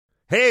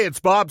Hey, it's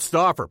Bob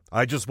Stauffer.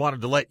 I just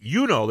wanted to let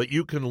you know that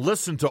you can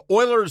listen to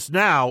Oilers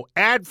Now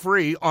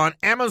ad-free on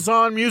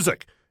Amazon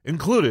Music,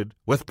 included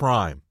with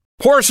Prime.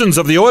 Portions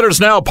of the Oilers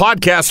Now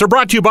podcast are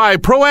brought to you by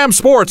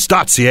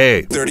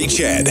ProAmSports.ca. 30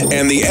 Ched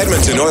and the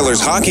Edmonton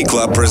Oilers Hockey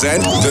Club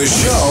present the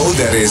show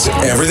that is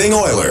everything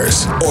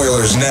Oilers.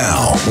 Oilers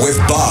Now with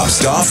Bob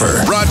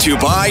Stauffer. Brought to you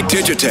by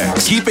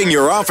Digitex. Keeping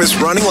your office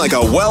running like a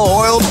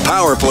well-oiled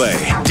power play.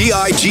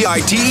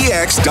 Digitex.ca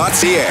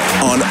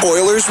on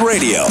Oilers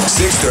Radio.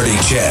 630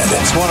 Ched.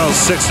 It's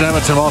 106 in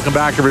Edmonton. Welcome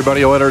back,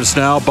 everybody. Oilers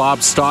Now.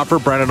 Bob Stauffer,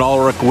 Brendan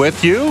Ulrich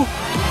with you.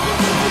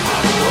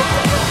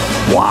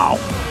 Wow.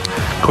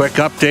 Quick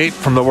update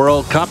from the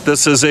World Cup.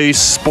 This is a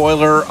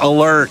spoiler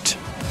alert.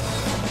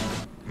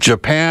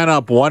 Japan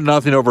up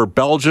 1-0 over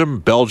Belgium.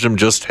 Belgium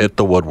just hit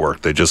the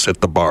woodwork. They just hit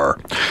the bar.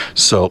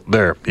 So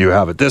there you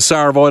have it. This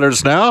hour of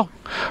Oilers Now,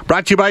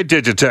 brought to you by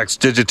Digitex.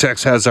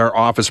 Digitex has our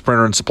office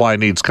printer and supply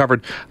needs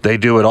covered. They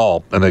do it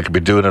all, and they could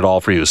be doing it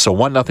all for you. So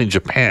 1-0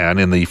 Japan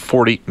in the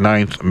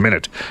 49th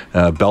minute.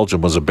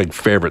 Belgium was a big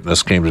favorite in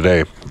this game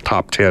today.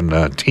 Top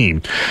 10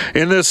 team.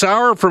 In this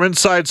hour from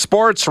Inside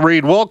Sports,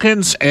 Reed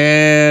Wilkins,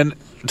 and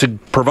to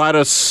provide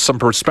us some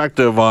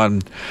perspective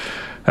on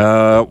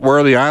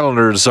where the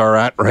Islanders are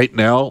at right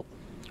now,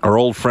 our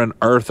old friend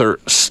Arthur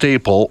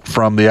Staple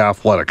from The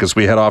Athletic. As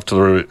we head off to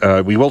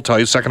the, we will tell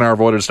you, second hour of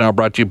Oilers Now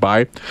brought to you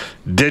by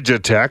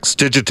Digitex.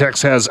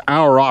 Digitex has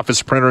our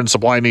office printer and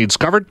supply needs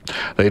covered.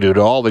 They do it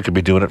all. They could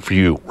be doing it for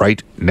you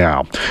right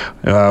now.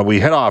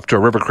 We head off to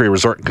River Cree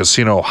Resort and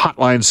Casino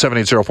hotline,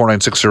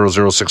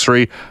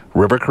 780-496-0063.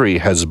 River Cree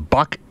has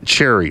Buck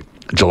Cherry,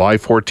 July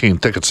 14th.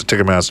 Tickets at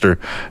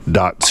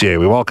Ticketmaster.ca.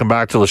 We welcome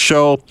back to the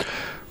show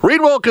Reed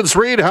Wilkins.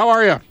 Reed, how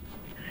are you?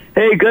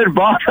 Hey, good,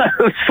 Bob.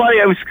 It was funny.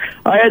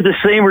 I had the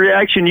same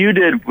reaction you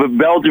did when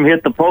Belgium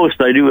hit the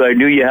post. I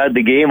knew you had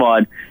the game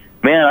on.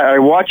 Man, I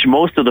watched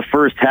most of the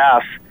first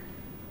half,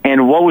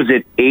 and what was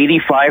it,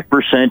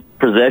 85%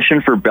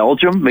 possession for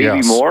Belgium,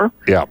 maybe more?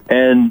 Yeah.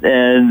 And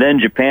then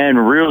Japan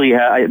really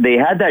had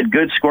that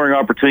good scoring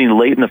opportunity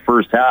late in the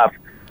first half,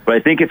 but I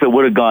think if it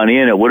would have gone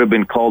in, it would have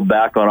been called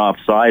back on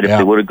offside if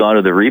they would have gone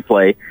to the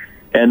replay.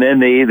 And then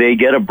they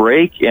get a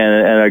break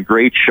and a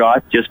great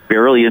shot just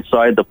barely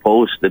inside the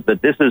post.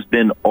 But this has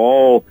been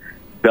all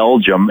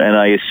Belgium, and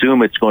I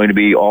assume it's going to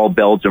be all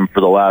Belgium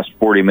for the last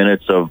 40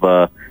 minutes of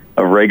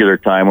regular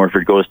time, or if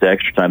it goes to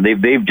extra time.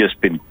 They've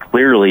just been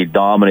clearly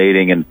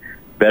dominating and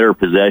better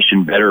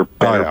possession, better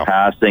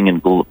passing,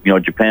 and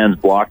Japan's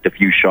blocked a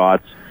few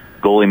shots.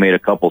 Goalie made a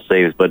couple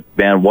saves, but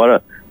man, what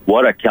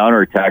a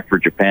counterattack for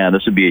Japan.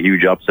 This would be a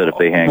huge upset if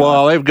they hang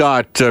on. Well,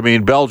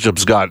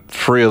 Belgium's got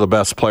three of the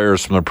best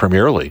players from the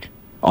Premier League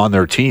on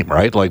their team,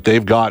 right? Like,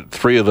 they've got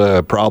three of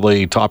the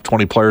probably top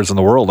 20 players in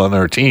the world on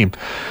their team,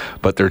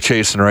 but they're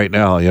chasing right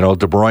now.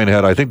 De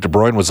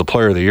Bruyne was the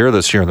player of the year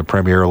this year in the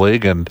Premier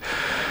League, and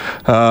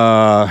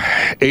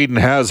Eden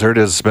Hazard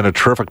has been a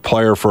terrific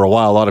player for a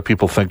while. A lot of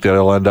people think that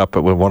he'll end up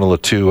with one of the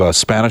two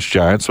Spanish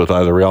giants, with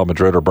either Real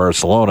Madrid or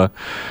Barcelona.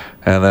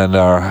 And then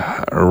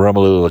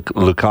Romelu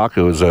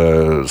Lukaku is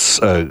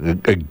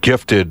a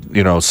gifted,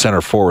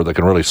 center forward that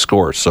can really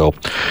score. So,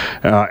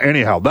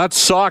 anyhow, that's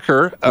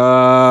soccer.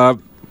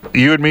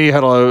 You and me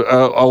had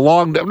not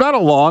a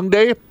long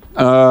day,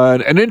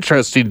 an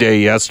interesting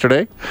day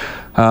yesterday.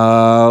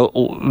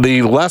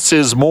 The less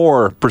is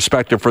more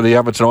perspective for the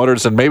Edmonton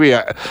Oilers, and maybe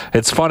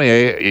it's funny.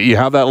 You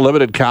have that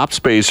limited cap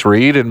space,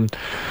 Reed, and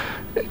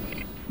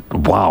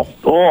wow.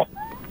 Oh.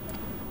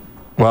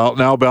 Well,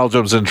 now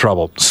Belgium's in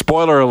trouble.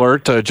 Spoiler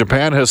alert,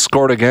 Japan has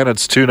scored again.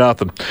 It's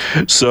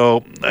 2-0.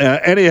 So,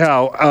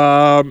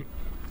 anyhow,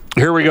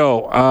 here we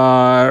go.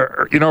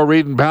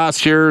 Reed, in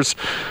past years,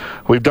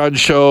 we've done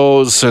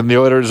shows, and the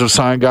Oilers have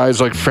signed guys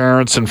like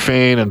Ference and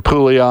Fane and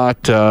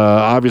Pouliot.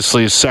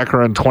 Obviously,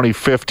 Sekera in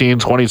 2015,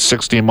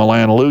 2016,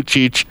 Milan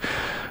Lucic.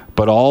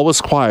 But all was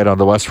quiet on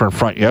the Western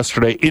Front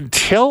yesterday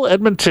until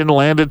Edmonton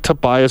landed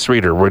Tobias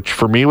Rieder, which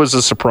for me was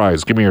a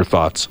surprise. Give me your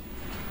thoughts.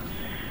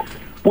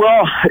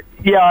 Well,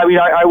 yeah,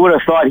 I would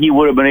have thought he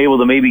would have been able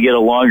to maybe get a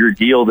longer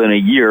deal than a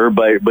year,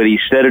 but he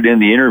said it in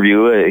the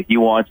interview. He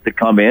wants to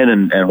come in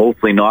and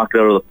hopefully knock it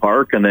out of the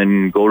park, and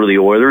then go to the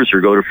Oilers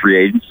or go to free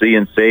agency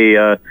and say,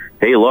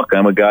 hey, look,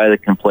 I'm a guy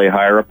that can play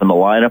higher up in the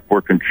lineup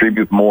or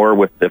contribute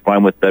more if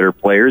I'm with better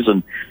players,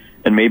 and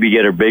maybe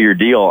get a bigger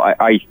deal.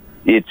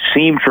 It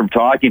seemed from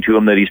talking to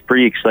him that he's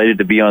pretty excited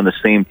to be on the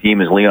same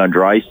team as Leon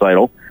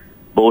Draisaitl.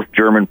 Both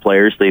German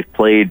players. They've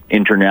played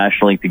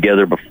internationally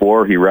together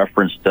before. He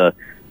referenced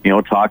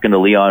talking to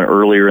Leon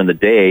earlier in the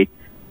day.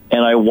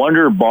 And I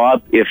wonder,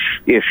 Bob, if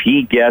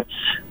he gets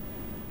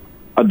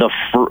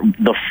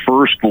the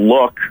first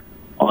look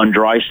on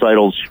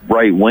Draisaitl's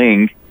right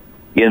wing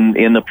in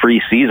the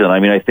preseason.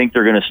 I think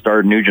they're going to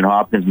start Nugent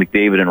Hopkins,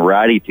 McDavid, and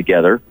Ratty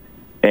together.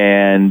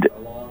 And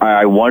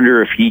I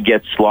wonder if he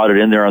gets slotted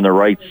in there on the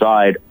right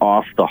side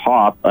off the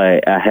hop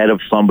ahead of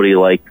somebody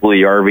like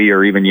Puljujarvi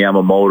or even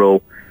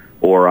Yamamoto,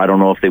 or I don't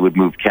know if they would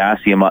move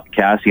Cassian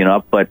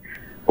up, but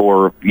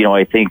or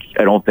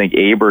I don't think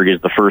Aberg is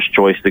the first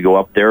choice to go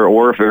up there,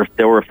 or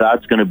if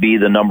that's going to be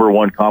the number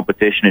one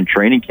competition in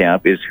training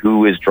camp is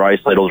who is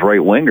Draisaitl's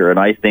right winger, and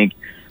I think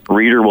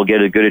Reeder will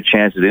get as good a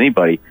chance as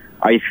anybody.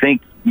 I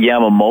think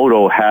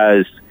Yamamoto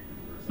has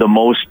the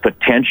most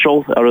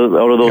potential out of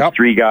those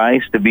three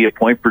guys to be a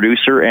point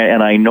producer,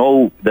 and I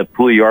know that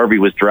Puljujarvi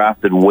was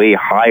drafted way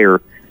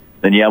higher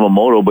than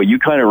Yamamoto, but you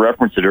kind of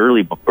referenced it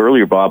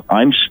earlier, Bob.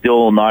 I'm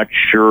still not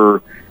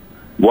sure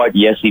what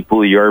Jesse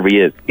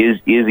Puljujarvi is. Is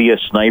he a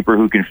sniper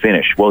who can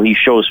finish? Well, he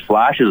shows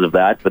flashes of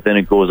that, but then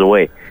it goes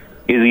away.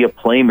 Is he a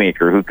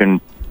playmaker who can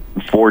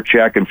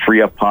forecheck and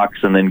free up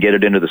pucks and then get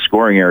it into the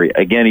scoring area?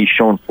 Again, he's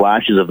shown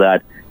flashes of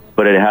that,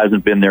 but it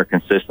hasn't been there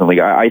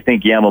consistently. I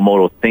think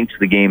Yamamoto thinks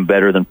the game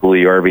better than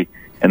Puljujarvi,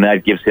 and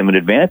that gives him an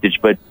advantage.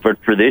 But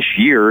for this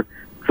year,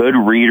 could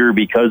Reeder,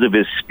 because of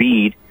his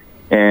speed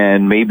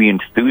and maybe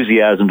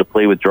enthusiasm to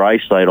play with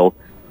Draisaitl,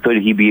 could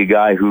he be a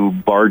guy who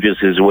barges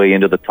his way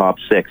into the top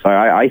six?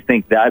 I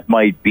think that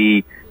might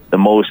be the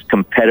most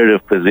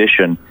competitive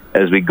position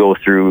as we go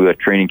through a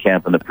training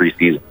camp in the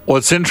preseason.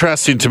 What's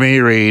interesting to me,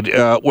 Reed,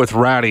 with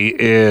Ratty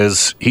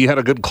is he had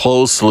a good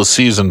close to the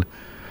season,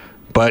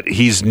 but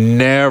he's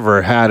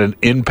never had an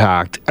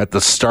impact at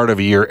the start of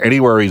a year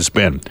anywhere he's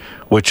been,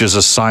 which is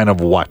a sign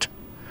of what?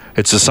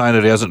 It's a sign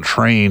that he hasn't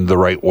trained the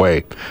right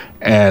way.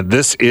 And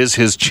this is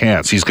his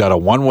chance. He's got a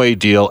one-way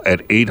deal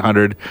at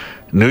 $800.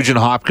 Nugent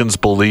Hopkins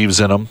believes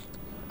in him.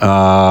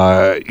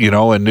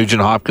 And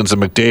Nugent Hopkins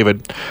and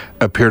McDavid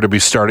appear to be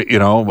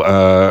starting,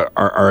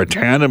 are a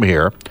tandem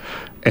here.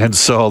 And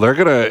so they're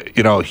going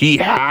to, he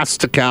has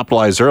to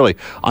capitalize early.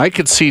 I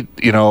could see,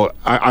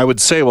 I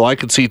would say, I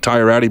could see Ty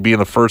Ratty being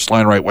the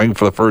first-line right wing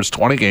for the first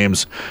 20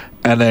 games,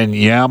 and then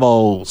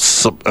Yamamoto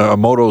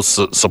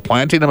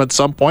supplanting him at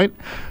some point.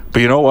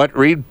 But you know what,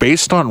 Reed?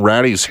 Based on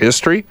Ratty's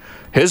history,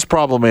 his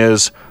problem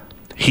is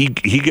he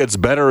gets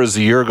better as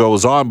the year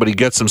goes on, but he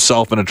gets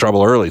himself into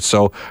trouble early.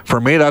 So for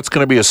me, that's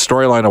going to be a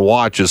storyline to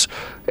watch.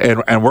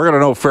 And we're going to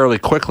know fairly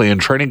quickly in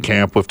training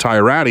camp with Ty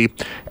Ratty,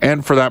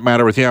 and for that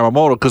matter with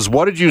Yamamoto. Because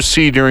what did you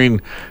see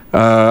during?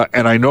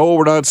 And I know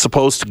we're not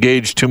supposed to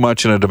gauge too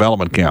much in a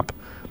development camp,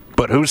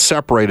 but who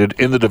separated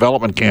in the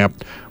development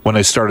camp when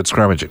they started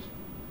scrimmaging?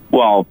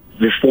 Well,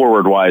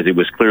 forward-wise, it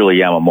was clearly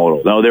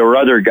Yamamoto. Now, there were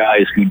other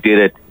guys who did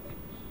it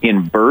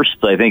in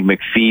bursts. I think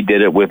McPhee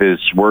did it with his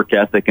work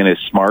ethic and his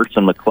smarts,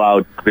 and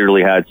McLeod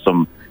clearly had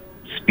some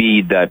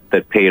speed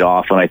that paid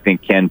off, and I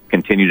think can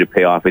continue to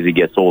pay off as he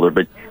gets older.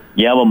 But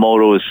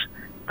Yamamoto's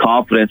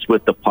confidence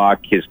with the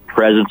puck, his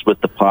presence with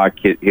the puck,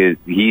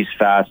 he's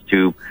fast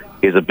too,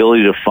 his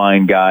ability to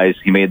find guys.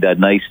 He made that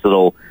nice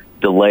little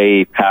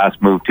delay pass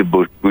move to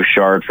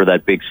Bouchard for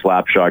that big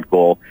slap shot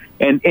goal,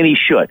 and he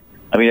should.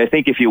 I mean, I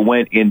think if you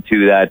went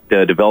into that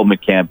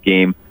development camp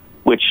game,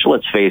 which,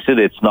 let's face it,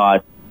 it's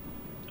not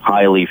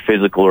highly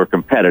physical or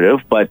competitive,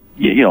 but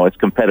it's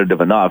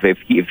competitive enough. If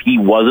he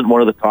wasn't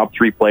one of the top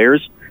three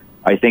players,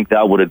 I think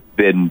that would have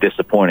been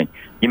disappointing.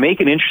 You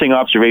make an interesting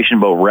observation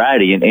about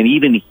Ratty, and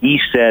even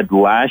he said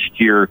last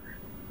year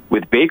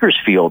with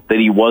Bakersfield that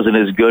he wasn't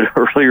as good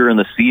earlier in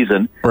the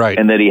season, right,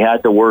 and that he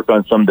had to work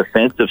on some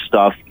defensive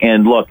stuff.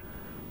 And look,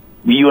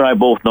 you and I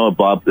both know,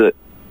 Bob, that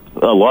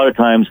a lot of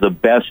times the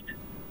best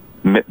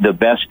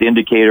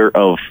indicator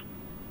of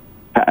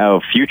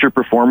future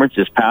performance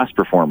is past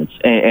performance,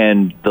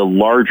 and the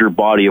larger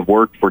body of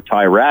work for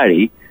Ty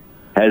Ratty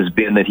has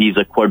been that he's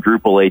a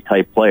quadruple A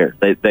type player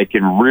that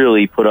can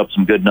really put up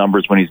some good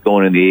numbers when he's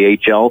going in the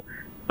AHL,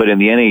 but in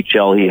the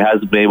NHL he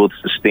hasn't been able to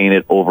sustain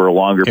it over a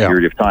longer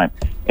period of time.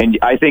 And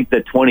I think the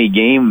 20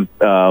 game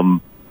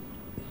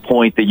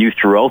point that you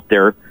threw out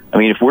there, I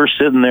mean, if we're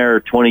sitting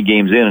there 20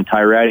 games in and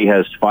Ty Ratty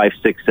has 5,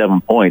 6,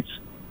 7 points,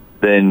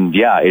 then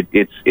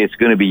it's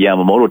going to be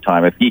Yamamoto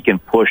time. If he can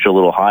push a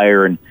little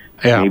higher and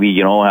maybe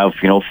have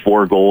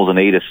 4 goals and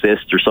 8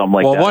 assists or something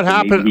like that. What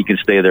happened? Maybe he can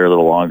stay there a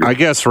little longer. I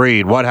guess,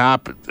 Reed, what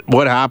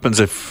happens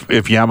if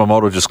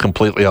Yamamoto just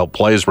completely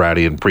outplays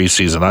Ratty in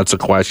preseason? That's a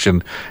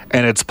question,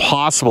 and it's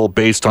possible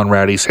based on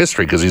Ratty's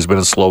history because he's been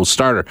a slow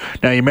starter.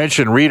 Now you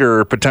mentioned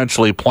Reeder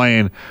potentially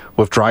playing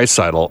with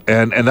Draisaitl,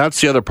 and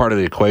that's the other part of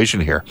the equation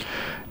here.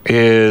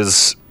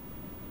 Is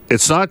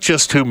it's not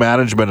just who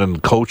management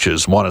and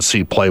coaches want to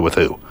see play with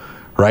who.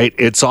 Right?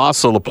 It's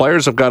also the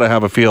players have got to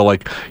have a feel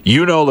like,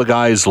 the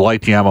guys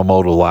liked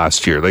Yamamoto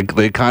last year.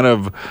 They kind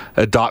of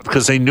adopt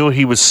because they knew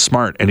he was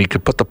smart and he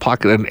could put the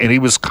puck in, and he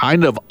was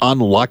kind of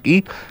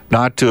unlucky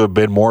not to have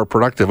been more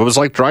productive. It was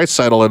like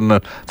Draisaitl in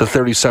the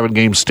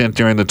 37-game stint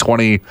during the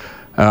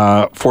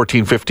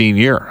 2014-15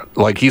 year.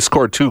 Like, he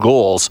scored 2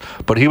 goals,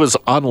 but he was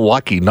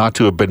unlucky not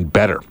to have been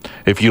better.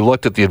 If you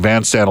looked at the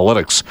advanced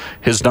analytics,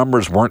 his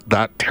numbers weren't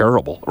that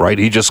terrible, right?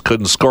 He just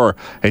couldn't score,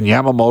 and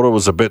Yamamoto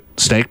was a bit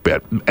snake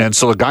bit. And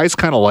so the guys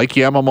kind of like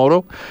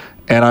Yamamoto,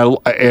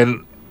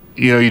 and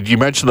you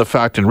mentioned the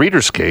fact in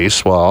Reeder's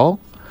case, well,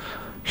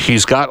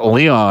 he's got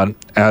Leon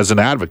as an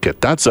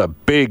advocate. That's a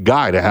big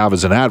guy to have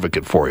as an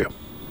advocate for you.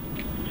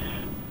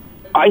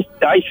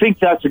 I think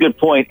that's a good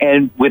point.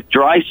 And with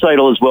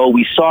Draisaitl as well,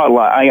 we saw a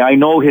lot. I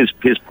know his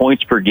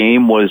points per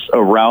game was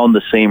around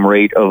the same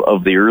rate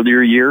of the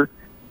earlier year,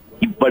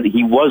 but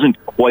he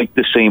wasn't quite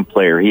the same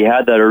player. He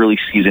had that early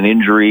season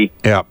injury.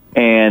 Yeah.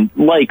 And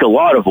like a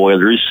lot of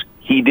Oilers,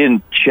 he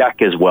didn't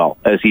check as well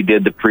as he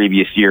did the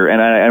previous year.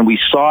 And we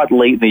saw it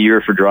late in the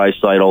year for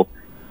Draisaitl.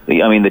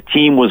 I mean, the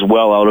team was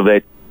well out of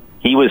it.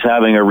 He was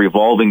having a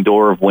revolving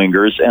door of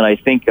wingers. And I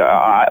think,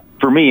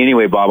 for me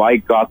anyway, Bob, I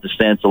got the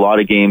sense a lot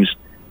of games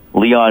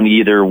Leon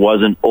either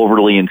wasn't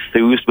overly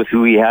enthused with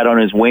who he had on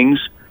his wings,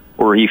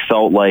 or he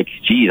felt like,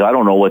 geez, I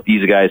don't know what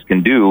these guys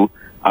can do.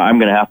 I'm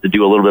going to have to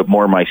do a little bit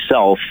more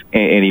myself.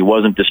 And he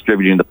wasn't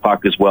distributing the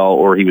puck as well,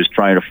 or he was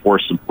trying to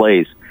force some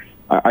plays.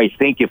 I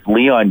think if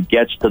Leon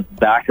gets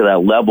back to that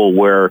level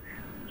where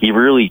he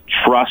really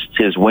trusts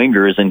his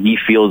wingers and he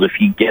feels if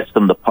he gets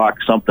them the puck,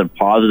 something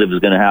positive is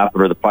going to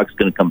happen or the puck's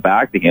going to come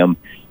back to him,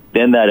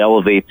 then that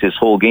elevates his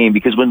whole game.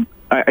 Because when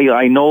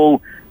I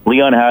know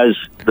Leon has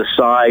the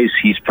size,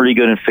 he's pretty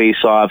good in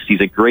face-offs,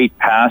 he's a great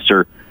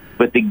passer,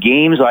 but the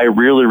games I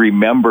really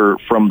remember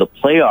from the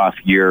playoff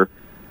year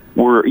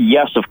were,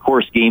 yes, of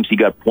course, games he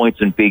got points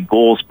and big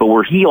goals, but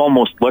where he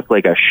almost looked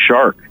like a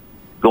shark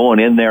going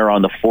in there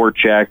on the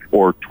forecheck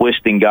or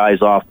twisting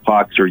guys off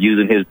pucks or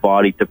using his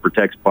body to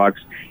protect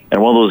pucks,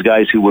 and one of those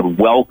guys who would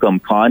welcome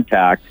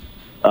contact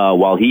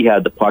while he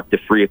had the puck to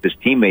free up his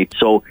teammates.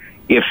 So,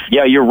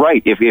 you're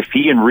right. If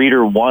he and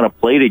Reeder want to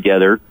play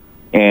together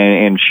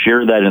and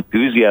share that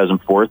enthusiasm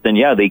for it, then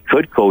they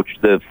could force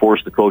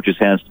the coach's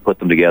hands to put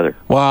them together.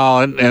 Well,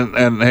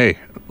 and hey,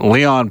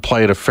 Leon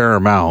played a fair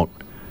amount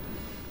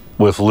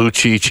with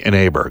Lucic and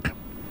Aberg.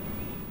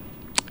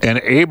 And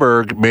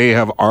Aberg may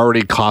have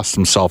already cost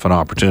himself an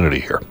opportunity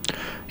here.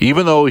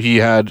 Even though he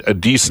had a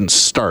decent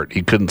start,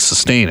 he couldn't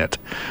sustain it.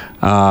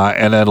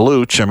 And then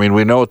Luch, I mean,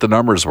 we know what the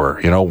numbers were.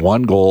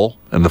 1 goal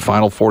in the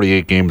final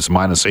 48 games,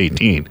 minus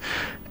 18.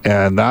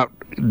 And that,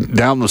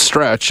 down the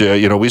stretch,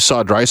 we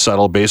saw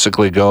Draisaitl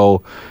basically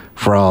go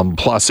from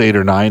plus 8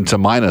 or 9 to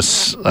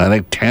minus, I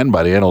think, 10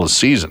 by the end of the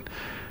season.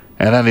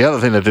 And then the other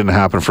thing that didn't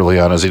happen for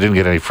Leon is he didn't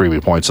get any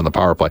freebie points in the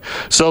power play.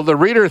 So the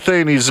Reeder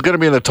thing, he's going to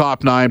be in the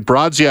top 9.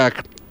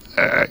 Brodziak,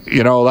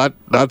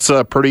 that's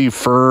a pretty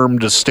firm,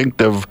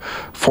 distinctive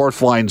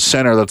fourth-line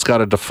center that's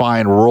got a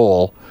defined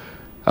role.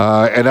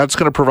 And that's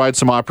going to provide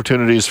some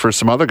opportunities for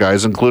some other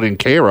guys, including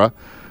Kara,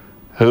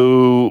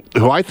 who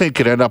I think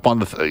could end up on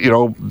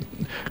the,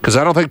 because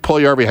I don't think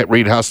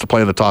Puljujarvi-Reed has to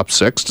play in the top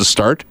 6 to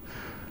start.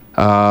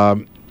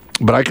 But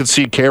I could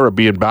see Kara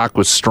being back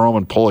with Strome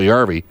and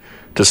Puljujarvi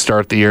to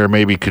start the year,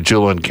 maybe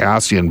Caggiula and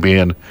Cassian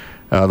being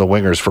the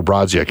wingers for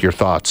Brodziak. Your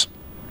thoughts?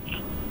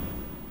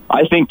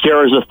 I think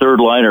Kara's a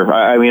third liner.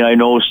 I mean, I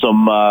know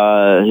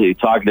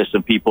talking to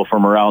some people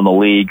from around the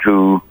league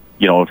who,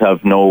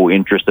 have no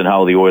interest in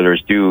how the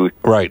Oilers do.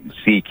 Right.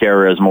 See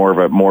Kara as more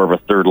of a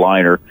third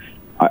liner.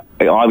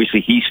 Obviously,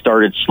 he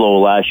started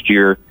slow last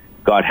year,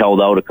 got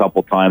held out a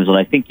couple times, and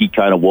I think he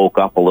kind of woke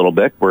up a little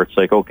bit where it's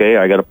like, okay,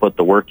 I got to put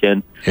the work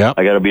in. Yep.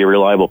 I got to be a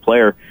reliable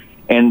player.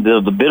 And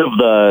the bit of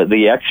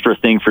the extra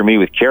thing for me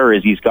with Kara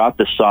is he's got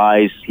the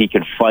size, he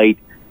can fight,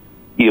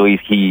 he'll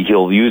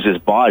use his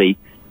body.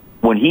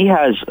 When he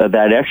has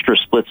that extra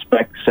split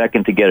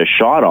second to get a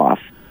shot off,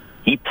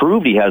 he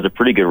proved he has a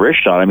pretty good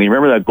wrist shot. I mean,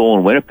 remember that goal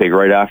in Winnipeg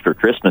right after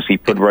Christmas? He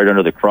put right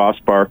under the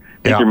crossbar.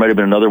 I think there might have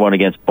been another one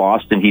against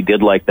Boston. He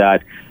did like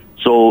that.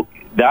 So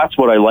that's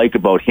what I like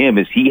about him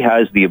is he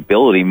has the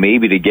ability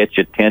maybe to get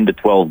you 10 to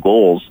 12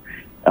 goals,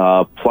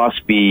 plus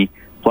add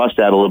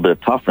a little bit of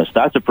toughness.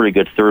 That's a pretty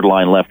good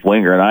third-line left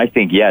winger. And I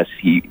think, yes,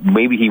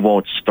 maybe he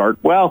won't start.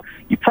 Well,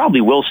 he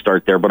probably will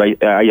start there, but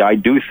I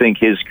do think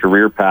his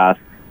career path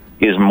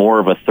is more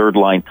of a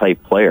third-line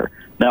type player.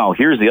 Now,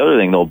 here's the other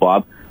thing, though,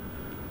 Bob.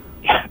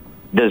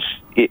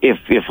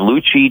 If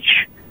Lucic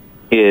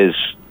is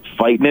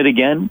fighting it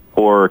again,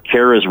 or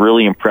Kara is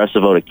really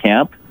impressive out of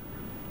camp,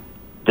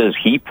 does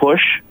he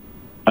push?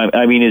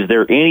 I mean, is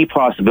there any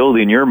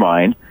possibility in your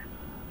mind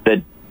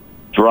that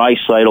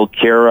Draisaitl,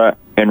 Kara,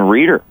 and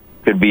Reeder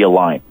could be a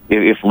line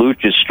if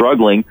Luch is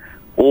struggling,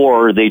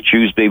 or they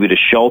choose maybe to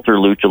shelter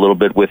Luch a little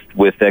bit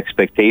with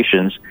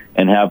expectations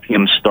and have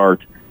him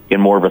start in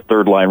more of a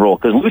third-line role?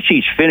 Because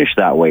Lucic finished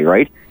that way,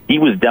 right? He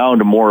was down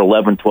to more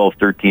 11, 12,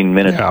 13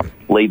 minutes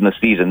late in the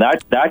season.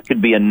 That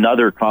could be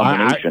another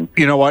combination.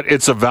 You know what?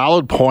 It's a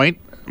valid point.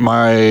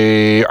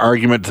 My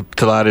argument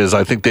to that is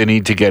I think they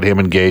need to get him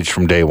engaged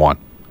from day one.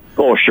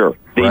 Oh, sure.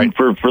 Right.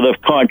 For the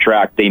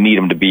contract, they need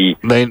him to be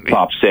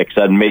top 6.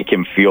 That'd make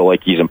him feel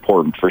like he's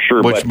important for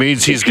sure. Which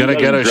means he's going to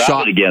get a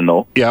shot again,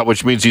 though. Yeah,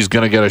 which means he's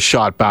going to get a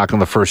shot back on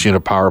the first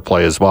unit power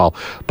play as well.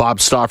 Bob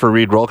Stauffer,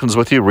 Reed Wilkins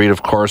with you. Reed,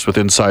 of course, with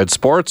Inside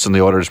Sports and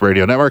the Oilers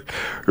Radio Network.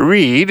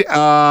 Reed,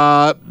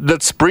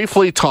 let's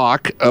briefly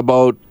talk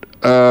about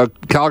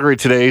Calgary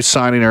today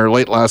signing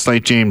late last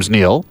night James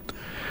Neal.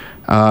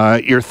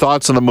 Your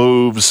thoughts on the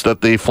moves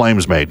that the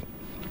Flames made?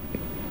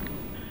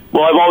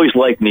 Well, I've always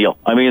liked Neal.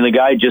 I mean, the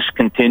guy just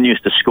continues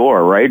to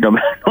score, right? No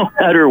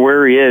matter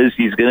where he is,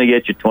 he's going to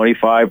get you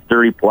 25,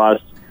 30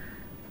 plus.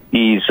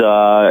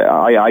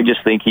 I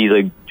just think he's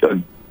a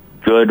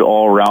good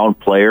all-around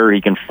player.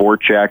 He can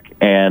forecheck,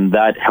 and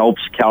that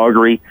helps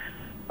Calgary.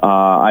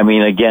 I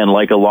mean, again,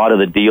 like a lot of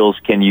the deals,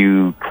 can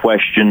you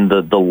question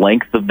the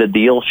length of the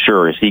deal?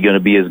 Sure. Is he going to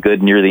be as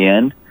good near the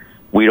end?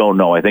 We don't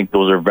know. I think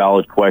those are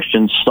valid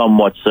questions,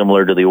 somewhat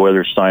similar to the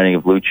Oilers signing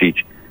of Lucic.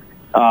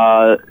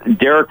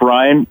 Derek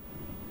Ryan,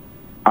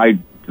 I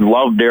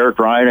love Derek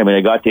Ryan. I mean,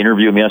 I got to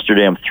interview him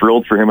yesterday. I'm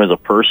thrilled for him as a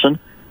person.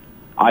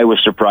 I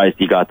was surprised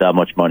he got that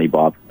much money,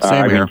 Bob.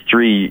 Same here. I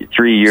mean,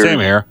 3 years. Same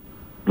here.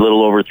 A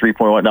little over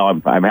 3.1.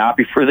 No, I'm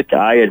happy for the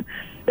guy.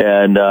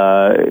 And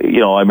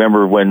I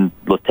remember when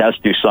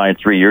Letestu signed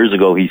 3 years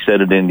ago, he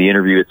said it in the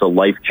interview, it's a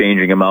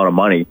life-changing amount of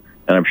money.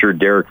 And I'm sure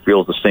Derek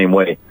feels the same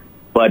way.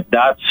 But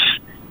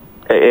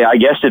I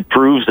guess it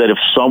proves that if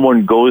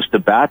someone goes to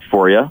bat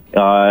for you,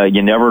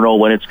 you never know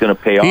when it's going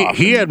to pay off.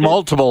 He had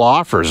multiple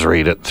offers,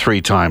 Reed, at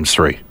 3 times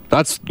 3.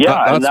 That's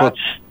what,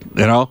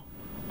 you know.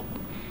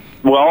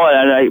 Well,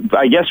 and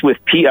I guess with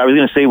I was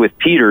going to say with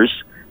Peters,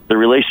 the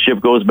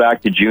relationship goes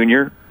back to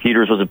junior.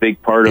 Peters was a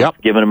big part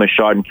of giving him a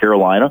shot in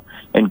Carolina,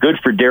 and good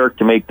for Derek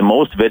to make the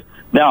most of it.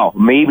 Now,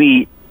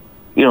 maybe,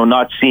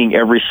 not seeing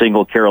every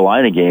single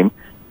Carolina game,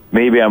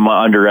 maybe I'm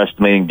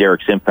underestimating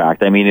Derek's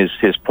impact. I mean,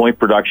 his point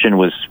production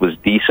was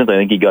decent.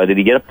 I think did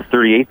he get up to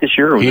 38 this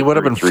year? Or he would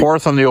have been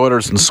 4th on the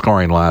Oilers in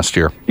scoring last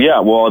year.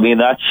 Yeah, well, I mean,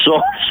 that's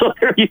so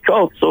there you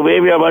go. So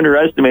maybe I'm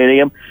underestimating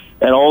him.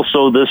 And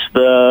also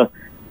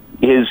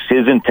his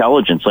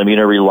intelligence. I mean,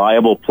 a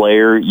reliable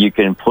player, you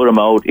can put him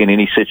out in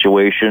any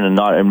situation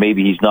and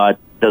maybe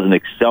doesn't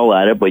excel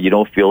at it, but you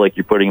don't feel like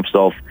you're putting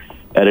himself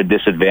at a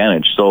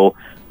disadvantage. So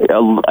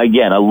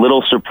again, a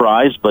little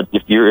surprised, but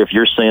if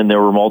you're saying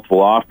there were multiple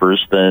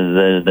offers,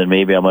 then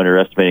maybe I'm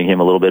underestimating him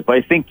a little bit. But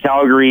I think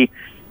Calgary,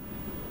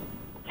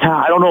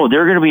 I don't know,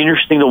 they're going to be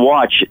interesting to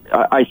watch.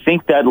 I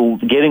think that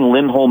getting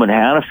Lindholm and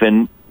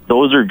Hanifin,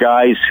 those are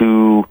guys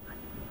who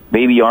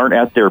maybe aren't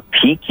at their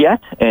peak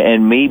yet,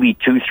 and maybe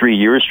 2-3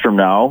 years from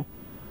now,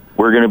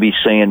 we're going to be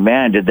saying,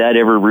 man, did that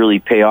ever really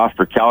pay off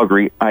for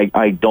Calgary?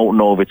 I don't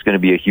know if it's going to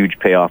be a huge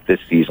payoff this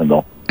season,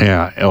 though.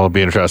 Yeah, it'll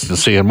be interesting to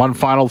see. And one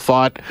final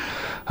thought,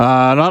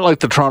 not like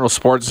the Toronto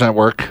Sports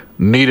Network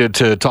needed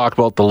to talk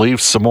about the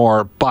Leafs some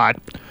more, but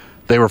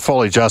they were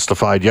fully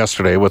justified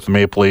yesterday with the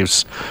Maple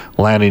Leafs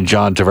landing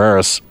John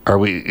Tavares.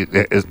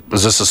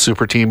 Is this a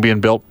super team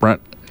being built,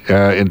 Brent?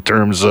 In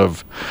terms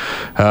of,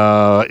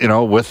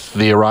 with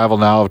the arrival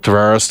now of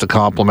Tavares to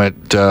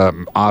complement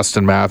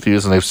Austin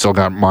Matthews, and they've still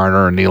got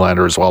Marner and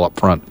Nylander as well up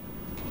front.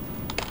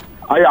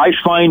 I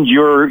find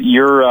your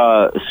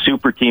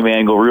super team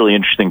angle really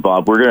interesting,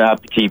 Bob. We're going to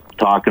have to keep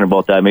talking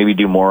about that, maybe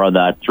do more on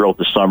that throughout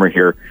the summer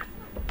here.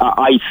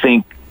 I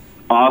think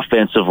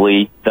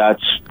offensively, that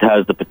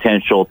has the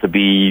potential to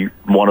be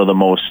one of the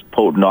most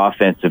potent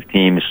offensive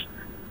teams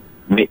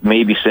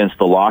maybe since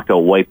the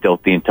lockout wiped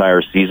out the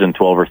entire season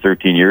 12 or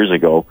 13 years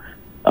ago.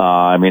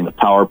 I mean, the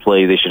power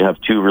play, they should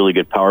have 2 really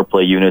good power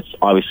play units.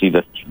 Obviously,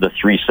 the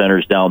 3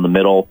 centers down the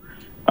middle.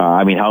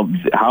 I mean,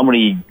 how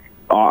many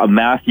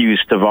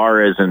Matthews,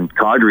 Tavares, and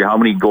Kadri, how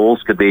many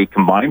goals could they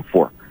combine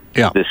for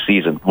this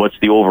season? What's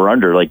the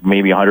over-under? Like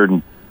maybe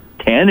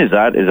 110? Is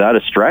that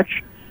a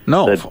stretch?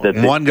 No,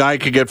 one guy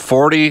could get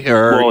 40,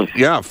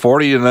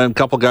 40, and then a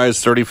couple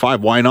guys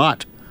 35. Why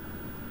not?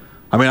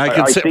 I mean,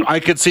 I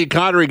could see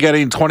Kadri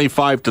getting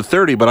 25 to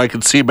 30, but I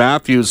could see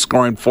Matthews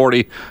scoring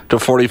 40 to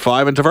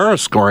 45 and Tavares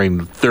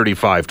scoring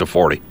 35 to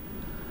 40.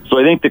 So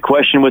I think the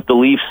question with the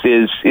Leafs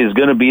is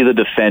going to be the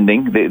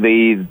defending.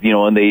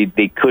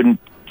 They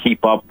couldn't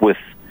keep up with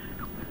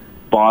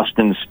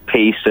Boston's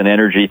pace and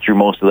energy through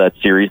most of that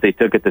series. They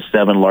took it to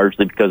 7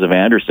 largely because of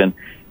Anderson.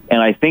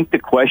 And I think the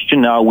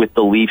question now with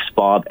the Leafs,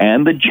 Bob,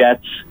 and the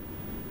Jets,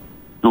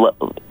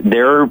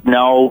 they're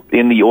now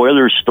in the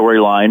Oilers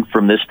storyline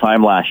from this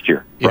time last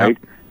year, right?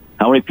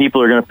 How many people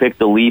are going to pick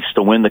the Leafs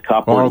to win the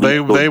Cup? Well,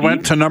 they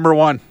went to number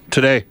 1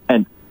 today,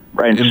 in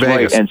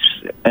Vegas.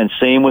 And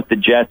same with the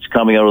Jets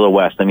coming out of the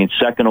West. I mean,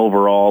 2nd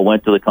overall,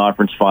 went to the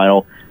conference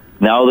final.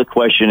 Now the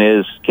question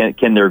is,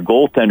 can their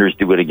goaltenders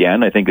do it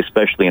again? I think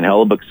especially in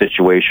Hellebuyck's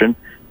situation.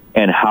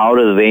 And how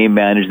do they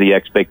manage the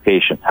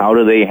expectations? How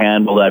do they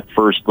handle that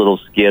first little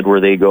skid where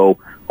they go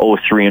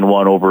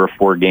 0-3-1 over a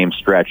 4-game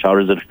stretch? How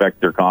does it affect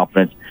their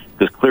confidence?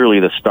 Because clearly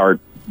the start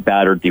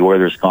battered the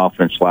Oilers'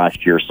 confidence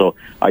last year. So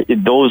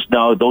those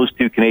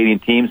 2 Canadian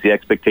teams, the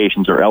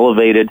expectations are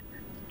elevated.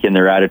 Can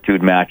their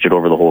attitude match it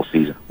over the whole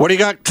season? What do you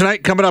got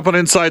tonight coming up on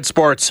Inside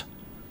Sports?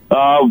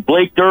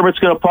 Blake Dermott's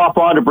going to pop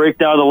on to break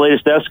down the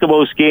latest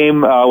Eskimos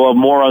game. We'll have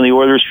more on the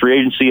Oilers free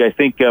agency. I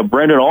think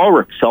Brendan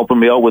Ulrich's helping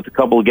me out with a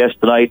couple of guests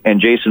tonight, and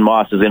Jason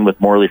Moss is in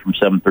with Morley from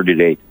 7:30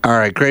 to 8. All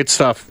right, great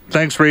stuff.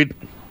 Thanks, Reed.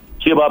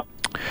 See you, Bob.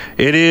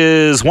 It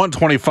is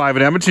 1:25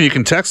 in Edmonton. You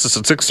can text us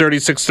at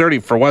 630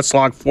 for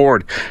Westlock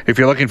Ford. If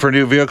you're looking for a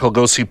new vehicle,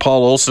 go see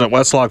Paul Olson at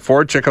Westlock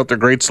Ford. Check out their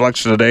great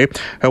selection today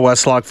at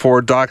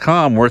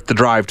westlockford.com. Worth the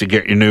drive to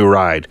get your new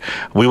ride.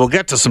 We will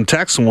get to some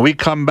texts when we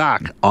come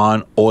back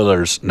on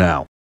Oilers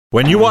Now.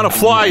 When you want to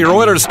fly your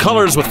Oilers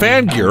colors with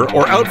fan gear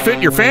or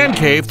outfit your fan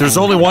cave, there's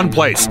only one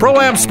place,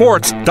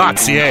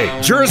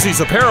 ProAmSports.ca.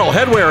 Jerseys, apparel,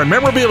 headwear, and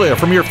memorabilia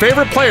from your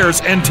favorite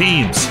players and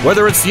teams.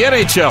 Whether it's the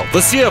NHL, the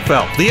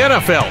CFL, the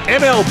NFL,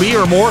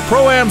 MLB, or more,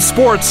 Pro-Am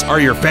Sports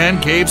are your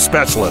fan cave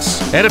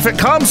specialists. And if it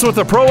comes with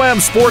a Pro-Am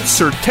Sports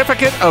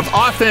Certificate of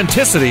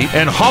Authenticity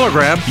and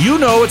hologram, you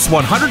know it's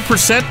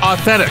 100%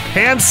 authentic,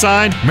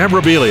 hand-signed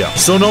memorabilia.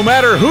 So no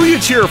matter who you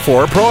cheer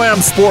for, Pro-Am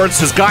Sports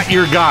has got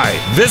your guy.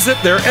 Visit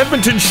their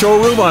Edmonton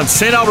showroom on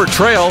St. Albert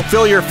Trail.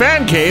 Fill your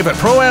fan cave at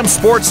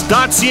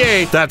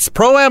ProAmSports.ca. That's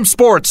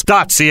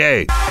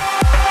ProAmSports.ca.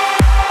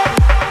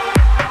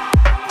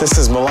 This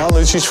is Milan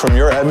Lucic from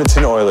your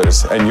Edmonton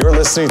Oilers, and you're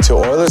listening to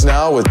Oilers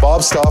Now with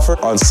Bob Stauffer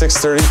on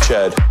 630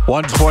 CHED.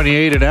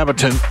 128 in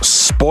Edmonton.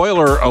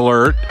 Spoiler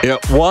alert.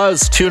 It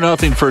was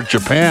 2-0 for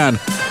Japan.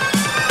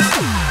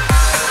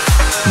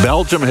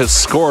 Belgium has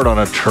scored on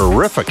a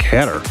terrific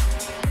header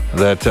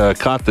that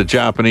caught the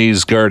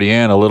Japanese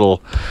Gardien a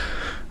little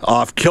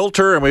off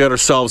kilter, and we got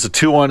ourselves a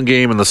 2-1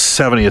 game in the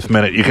 70th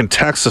minute. You can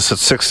text us at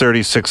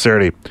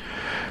 630.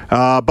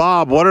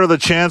 Bob, what are the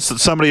chances that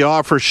somebody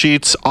offers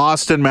Sheets,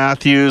 Austin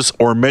Matthews,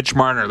 or Mitch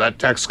Marner? That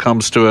text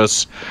comes to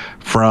us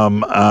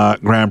from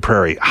Grand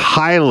Prairie.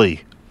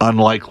 Highly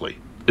unlikely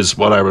is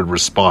what I would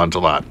respond to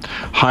that.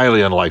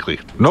 Highly unlikely.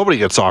 Nobody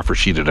gets offer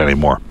sheeted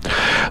anymore.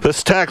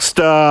 This text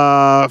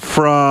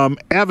from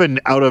Evan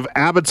out of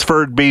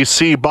Abbotsford,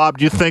 BC. Bob,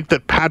 do you think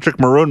that Patrick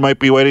Maroon might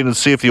be waiting to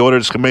see if the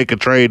Oilers can make a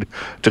trade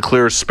to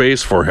clear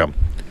space for him?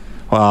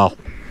 Well,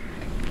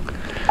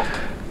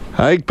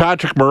 I think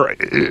Patrick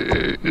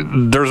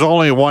Maroon, there's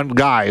only one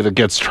guy that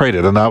gets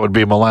traded, and that would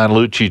be Milan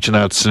Lucic in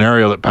that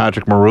scenario that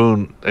Patrick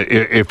Maroon,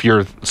 if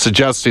you're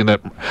suggesting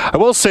that. I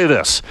will say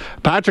this.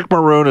 Patrick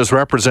Maroon is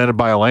represented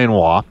by Alain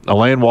Waugh.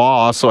 Alain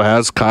Waugh also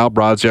has Kyle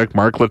Brodziak,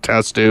 Mark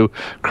Letestu,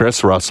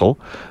 Chris Russell.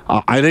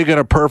 I think in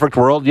a perfect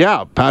world,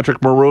 yeah,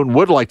 Patrick Maroon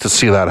would like to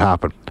see that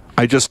happen.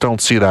 I just don't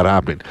see that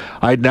happening.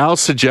 I'd now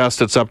suggest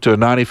it's up to a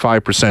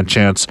 95%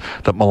 chance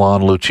that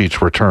Milan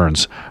Lucic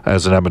returns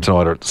as an Edmonton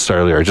Oilers at the start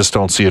of the year. I just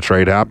don't see a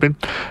trade happening.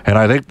 And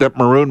I think that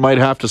Maroon might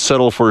have to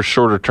settle for a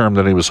shorter term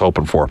than he was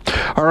hoping for.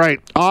 All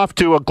right, off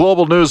to a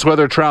global news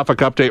weather traffic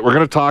update. We're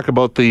going to talk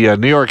about the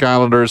New York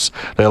Islanders.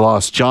 They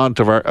lost John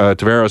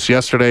Tavares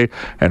yesterday,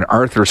 and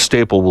Arthur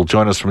Staple will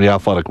join us from The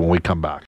Athletic when we come back.